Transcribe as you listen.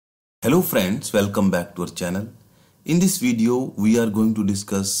Hello friends, welcome back to our channel. In this video, we are going to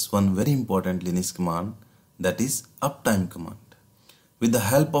discuss one very important Linux command, that is uptime command. With the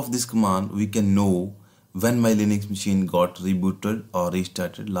help of this command, we can know when my Linux machine got rebooted or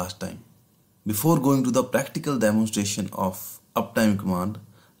restarted last time. Before going to the practical demonstration of uptime command,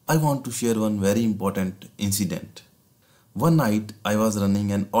 I want to share one very important incident. One night, I was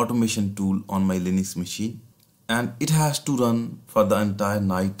running an automation tool on my Linux machine, and it has to run for the entire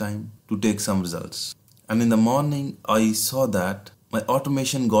night time to take some results. And in the morning I saw that my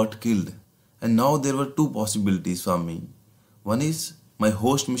automation got killed, and now there were two possibilities for me. One is my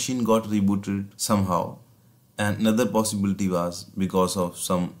host machine got rebooted somehow, and another possibility was because of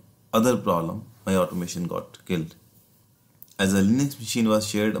some other problem my automation got killed. As a Linux machine was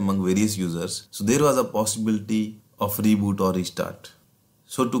shared among various users, so there was a possibility of reboot or restart.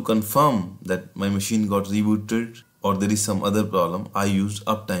 So to confirm that my machine got rebooted or there is some other problem, I used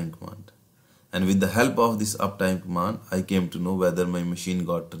uptime command. And with the help of this uptime command, I came to know whether my machine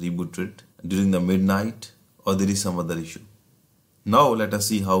got rebooted during the midnight or there is some other issue. Now let us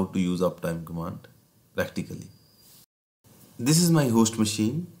see how to use uptime command practically. This is my host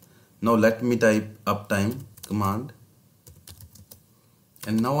machine. Now let me type uptime command.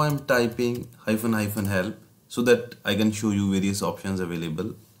 And now I am typing --help. So that I can show you various options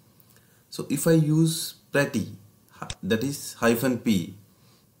available. So if I use pretty, that is -p,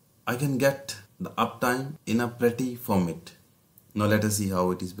 I can get the uptime in a pretty format. Now let us see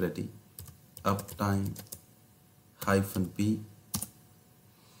how it is pretty. Uptime -p.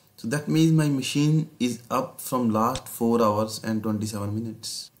 So that means my machine is up from last 4 hours and 27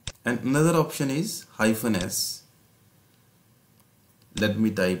 minutes. And another option is -s. Let me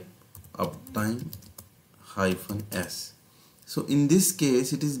type uptime -s. So in this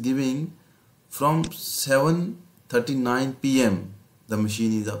case it is giving from 7:39 p.m. the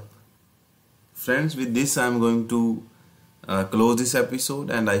machine is up. Friends, with this I am going to close this episode,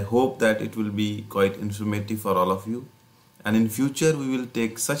 and I hope that it will be quite informative for all of you, and in future we will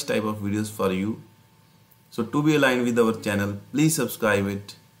take such type of videos for you. So to be aligned with our channel, please subscribe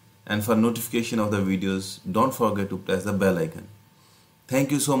it, and for notification of the videos don't forget to press the bell icon.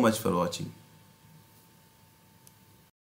 Thank you so much for watching.